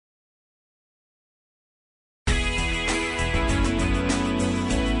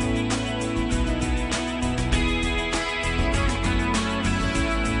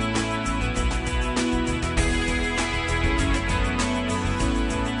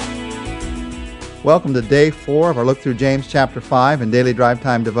Welcome to day 4 of our look through James chapter 5 and daily drive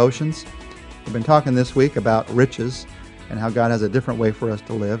time devotions. We've been talking this week about riches and how God has a different way for us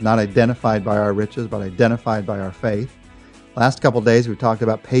to live, not identified by our riches, but identified by our faith. Last couple days we talked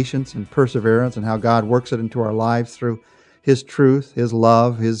about patience and perseverance and how God works it into our lives through His truth, His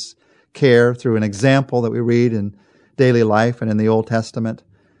love, His care, through an example that we read in daily life and in the Old Testament.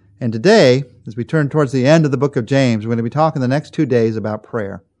 And today, as we turn towards the end of the book of James, we're going to be talking the next 2 days about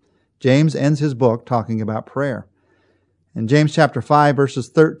prayer. James ends his book talking about prayer. In James chapter 5, verses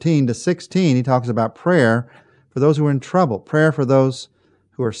 13 to 16, he talks about prayer for those who are in trouble, prayer for those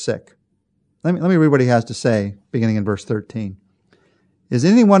who are sick. Let me read what he has to say, beginning in verse 13. Is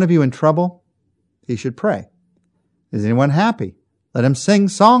any one of you in trouble? He should pray. Is anyone happy? Let him sing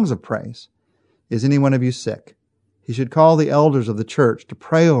songs of praise. Is any one of you sick? He should call the elders of the church to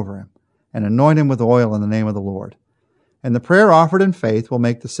pray over him and anoint him with oil in the name of the Lord. And the prayer offered in faith will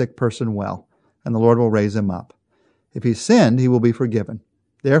make the sick person well, and the Lord will raise him up. If he sinned, he will be forgiven.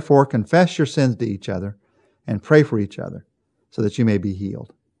 Therefore, confess your sins to each other and pray for each other so that you may be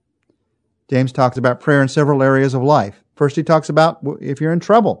healed. James talks about prayer in several areas of life. First, he talks about if you're in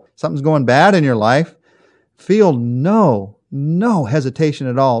trouble, something's going bad in your life, feel no hesitation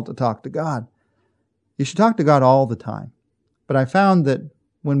at all to talk to God. You should talk to God all the time. But I found that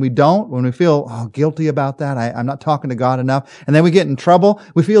when we feel guilty about that, I'm not talking to God enough, and then we get in trouble,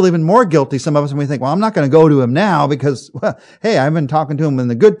 we feel even more guilty, some of us, and we think, well, I'm not going to go to Him now because, hey, I've been talking to Him in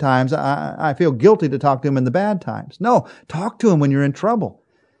the good times. I feel guilty to talk to Him in the bad times. No, talk to Him when you're in trouble.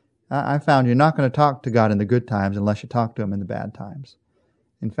 I found you're not going to talk to God in the good times unless you talk to Him in the bad times.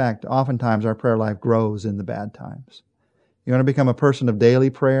 In fact, oftentimes our prayer life grows in the bad times. You want to become a person of daily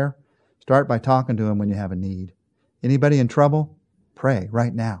prayer? Start by talking to Him when you have a need. Anybody in trouble? Pray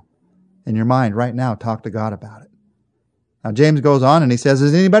right now. In your mind right now, talk to God about it. Now James goes on and he says,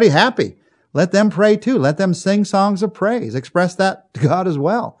 is anybody happy? Let them pray too. Let them sing songs of praise. Express that to God as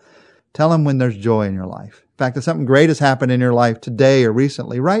well. Tell Him when there's joy in your life. In fact, if something great has happened in your life today or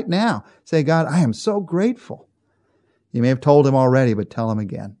recently, right now, say, God, I am so grateful. You may have told Him already, but tell Him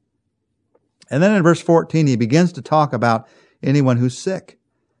again. And then in verse 14, he begins to talk about anyone who's sick.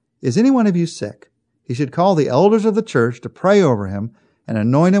 Is any one of you sick? He should call the elders of the church to pray over him and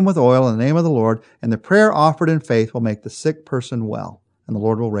anoint him with oil in the name of the Lord, and the prayer offered in faith will make the sick person well, and the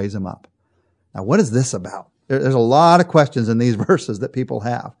Lord will raise him up. Now, what is this about? There's a lot of questions in these verses that people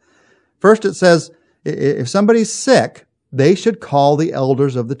have. First, it says, if somebody's sick, they should call the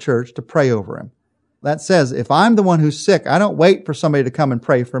elders of the church to pray over him. That says, if I'm the one who's sick, I don't wait for somebody to come and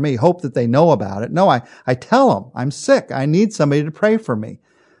pray for me, hope that they know about it. No, I tell them, I'm sick. I need somebody to pray for me.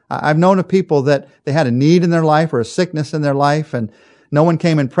 I've known of people that they had a need in their life or a sickness in their life, and no one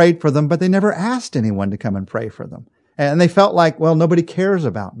came and prayed for them, but they never asked anyone to come and pray for them. And they felt like, well, nobody cares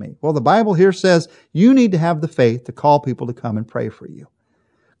about me. Well, the Bible here says you need to have the faith to call people to come and pray for you.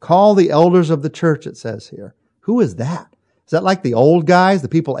 Call the elders of the church, it says here. Who is that? Is that like the old guys, the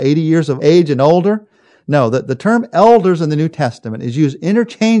people 80 years of age and older? No, the term elders in the New Testament is used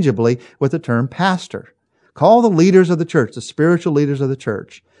interchangeably with the term pastor. Call the leaders of the church, the spiritual leaders of the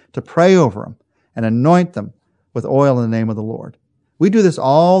church, to pray over them and anoint them with oil in the name of the Lord. We do this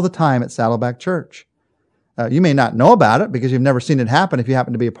all the time at Saddleback Church. You may not know about it because you've never seen it happen if you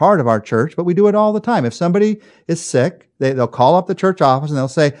happen to be a part of our church, but we do it all the time. If somebody is sick, they'll call up the church office and they'll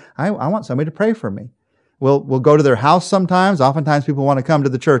say, I want somebody to pray for me. We'll go to their house sometimes. Oftentimes people want to come to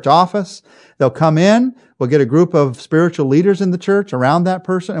the church office. They'll come in. We'll get a group of spiritual leaders in the church around that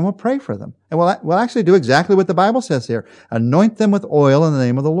person, and we'll pray for them. And we'll actually do exactly what the Bible says here. Anoint them with oil in the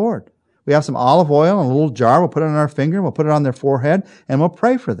name of the Lord. We have some olive oil in a little jar. We'll put it on our finger. We'll put it on their forehead, and we'll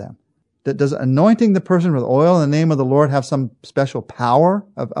pray for them. Does anointing the person with oil in the name of the Lord have some special power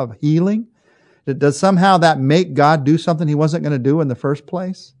of healing? Does somehow that make God do something He wasn't going to do in the first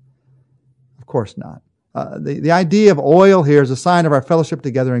place? Of course not. The idea of oil here is a sign of our fellowship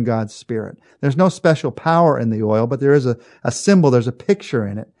together in God's Spirit. There's no special power in the oil, but there is a symbol, there's a picture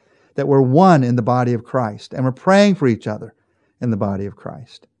in it that we're one in the body of Christ, and we're praying for each other in the body of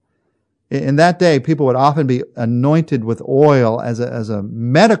Christ. In that day, people would often be anointed with oil as a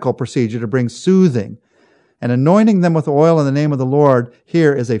medical procedure to bring soothing. And anointing them with oil in the name of the Lord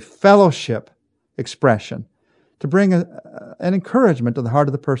here is a fellowship expression to bring an encouragement to the heart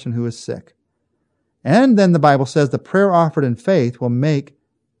of the person who is sick. And then the Bible says the prayer offered in faith will make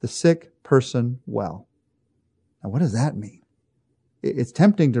the sick person well. Now, what does that mean? It's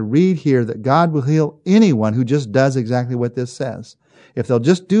tempting to read here that God will heal anyone who just does exactly what this says. If they'll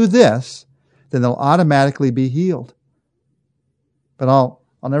just do this, then they'll automatically be healed. But I'll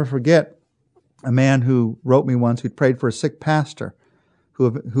never forget a man who wrote me once who'd prayed for a sick pastor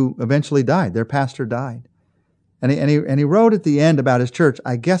who eventually died. Their pastor died. And he wrote at the end about his church,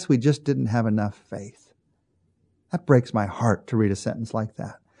 I guess we just didn't have enough faith. That breaks my heart to read a sentence like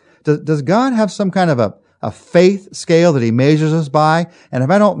that. Does God have some kind of a faith scale that He measures us by? And if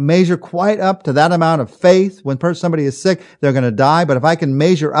I don't measure quite up to that amount of faith, when somebody is sick, they're going to die. But if I can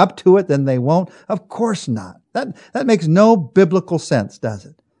measure up to it, then they won't. Of course not. That makes no biblical sense, does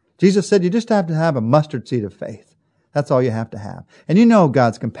it? Jesus said you just have to have a mustard seed of faith. That's all you have to have. And you know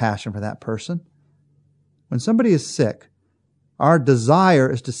God's compassion for that person. When somebody is sick, our desire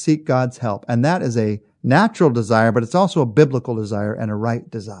is to seek God's help. And that is a natural desire, but it's also a biblical desire and a right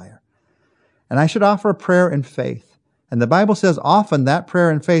desire. And I should offer a prayer in faith. And the Bible says often that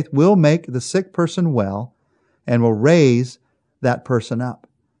prayer in faith will make the sick person well and will raise that person up.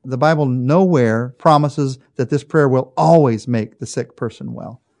 The Bible nowhere promises that this prayer will always make the sick person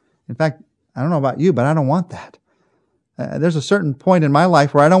well. In fact, I don't know about you, but I don't want that. There's a certain point in my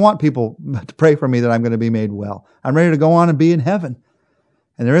life where I don't want people to pray for me that I'm going to be made well. I'm ready to go on and be in heaven.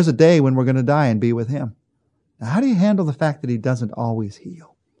 And there is a day when we're going to die and be with Him. Now, how do you handle the fact that He doesn't always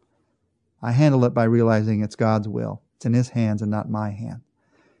heal? I handle it by realizing it's God's will. It's in His hands and not my hand.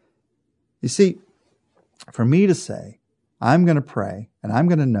 You see, for me to say, I'm going to pray and I'm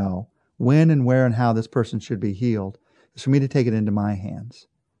going to know when and where and how this person should be healed, is for me to take it into my hands.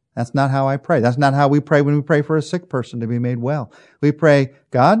 That's not how I pray. That's not how we pray when we pray for a sick person to be made well. We pray,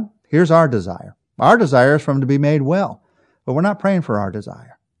 God, here's our desire. Our desire is for him to be made well. But we're not praying for our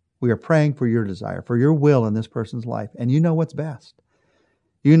desire. We are praying for your desire, for your will in this person's life. And you know what's best.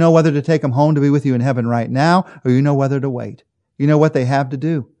 You know whether to take them home to be with you in heaven right now, or you know whether to wait. You know what they have to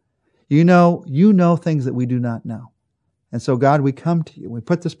do. You know things that we do not know. And so, God, we come to you. We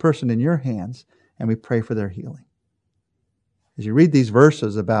put this person in your hands, and we pray for their healing. As you read these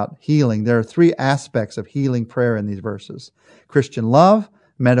verses about healing, there are three aspects of healing prayer in these verses: Christian love,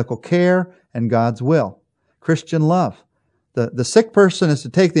 medical care, and God's will. Christian love. The sick person is to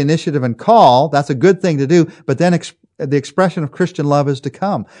take the initiative and call. That's a good thing to do. But then the expression of Christian love is to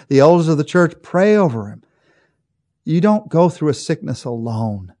come. The elders of the church pray over him. You don't go through a sickness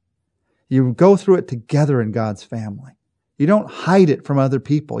alone. You go through it together in God's family. You don't hide it from other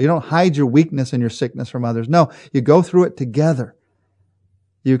people. You don't hide your weakness and your sickness from others. No, you go through it together.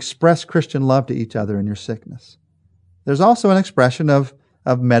 You express Christian love to each other in your sickness. There's also an expression of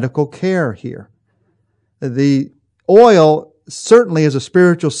medical care here. The oil certainly is a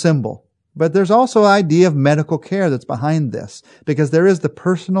spiritual symbol, but there's also an idea of medical care that's behind this, because there is the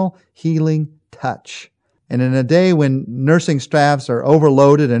personal healing touch. And in a day when nursing staffs are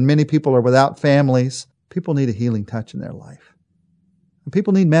overloaded and many people are without families, people need a healing touch in their life. And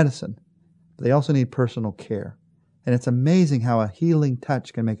people need medicine, but they also need personal care. And it's amazing how a healing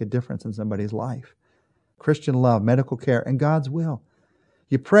touch can make a difference in somebody's life. Christian love, medical care, and God's will.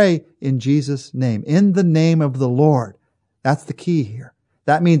 You pray in Jesus' name, in the name of the Lord. That's the key here.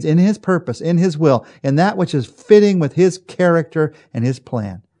 That means in His purpose, in His will, in that which is fitting with His character and His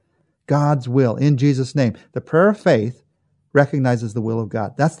plan. God's will, in Jesus' name. The prayer of faith recognizes the will of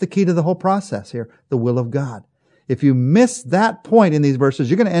God. That's the key to the whole process here, the will of God. If you miss that point in these verses,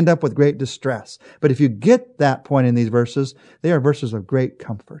 you're going to end up with great distress. But if you get that point in these verses, they are verses of great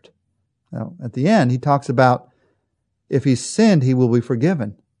comfort. Now, at the end, he talks about if he's sinned, he will be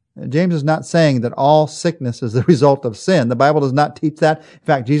forgiven. James is not saying that all sickness is the result of sin. The Bible does not teach that. In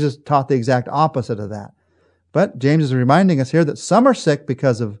fact, Jesus taught the exact opposite of that. But James is reminding us here that some are sick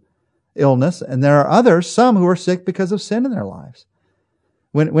because of illness, and there are others, some who are sick because of sin in their lives.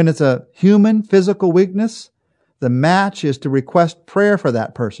 When it's a human physical weakness, the match is to request prayer for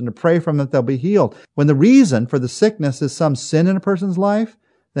that person, to pray for them that they'll be healed. When the reason for the sickness is some sin in a person's life,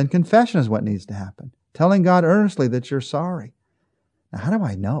 then confession is what needs to happen. Telling God earnestly that you're sorry. Now, how do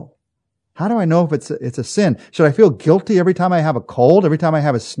I know? How do I know if it's a sin? Should I feel guilty every time I have a cold, every time I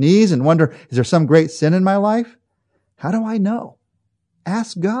have a sneeze, and wonder, is there some great sin in my life? How do I know?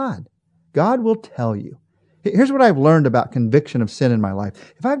 Ask God. God will tell you. Here's what I've learned about conviction of sin in my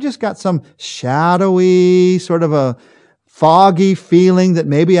life. If I've just got some shadowy, sort of a foggy feeling that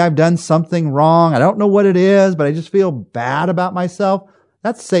maybe I've done something wrong, I don't know what it is, but I just feel bad about myself,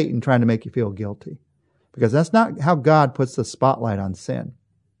 that's Satan trying to make you feel guilty. Because that's not how God puts the spotlight on sin.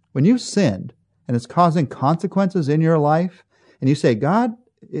 When you've sinned and it's causing consequences in your life, and you say, God,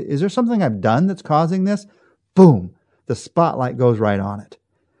 is there something I've done that's causing this? Boom, the spotlight goes right on it.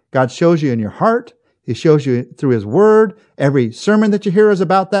 God shows you in your heart. He shows you through His Word. Every sermon that you hear is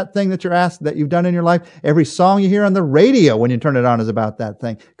about that thing that you're asked, that you've done in your life. Every song you hear on the radio when you turn it on is about that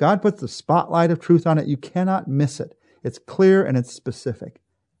thing. God puts the spotlight of truth on it. You cannot miss it. It's clear and it's specific.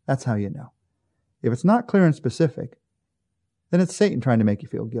 That's how you know. If it's not clear and specific, then it's Satan trying to make you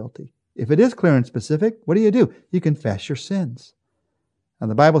feel guilty. If it is clear and specific, what do? You confess your sins. And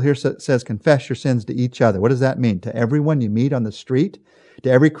the Bible here says confess your sins to each other. What does that mean? To everyone you meet on the street?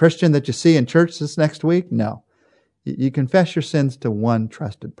 To every Christian that you see in church this next week? No. You confess your sins to one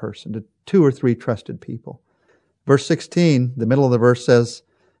trusted person, to 2 or 3 trusted people. Verse 16, the middle of the verse says,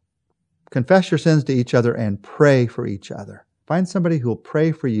 confess your sins to each other and pray for each other. Find somebody who will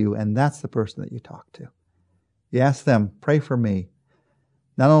pray for you, and that's the person that you talk to. You ask them, pray for me.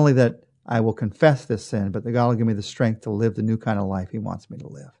 Not only that I will confess this sin, but that God will give me the strength to live the new kind of life He wants me to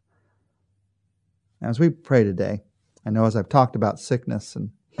live. Now, as we pray today, I know as I've talked about sickness and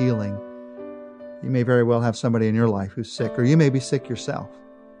healing, you may very well have somebody in your life who's sick, or you may be sick yourself.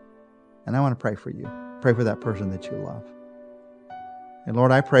 And I want to pray for you. Pray for that person that you love. And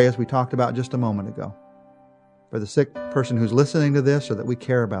Lord, I pray, as we talked about just a moment ago, for the sick person who's listening to this or that we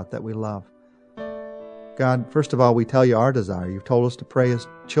care about, that we love. God, first of all, we tell you our desire. You've told us to pray as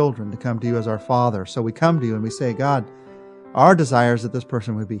children, to come to you as our Father. So we come to you and we say, God, our desire is that this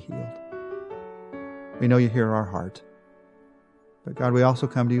person would be healed. We know you hear our heart. But God, we also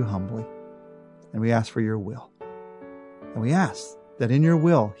come to you humbly, and we ask for your will. And we ask that in your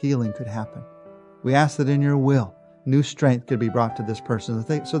will, healing could happen. We ask that in your will, new strength could be brought to this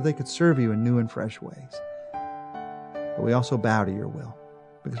person so they could serve you in new and fresh ways. But we also bow to your will,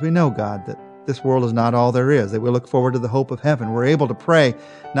 because we know, God, that this world is not all there is, that we look forward to the hope of heaven. We're able to pray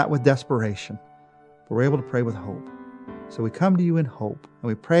not with desperation, but we're able to pray with hope. So we come to you in hope, and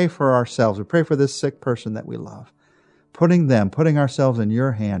we pray for ourselves. We pray for this sick person that we love, putting ourselves in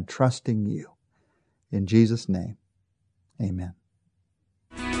your hand, trusting you. In Jesus' name, amen.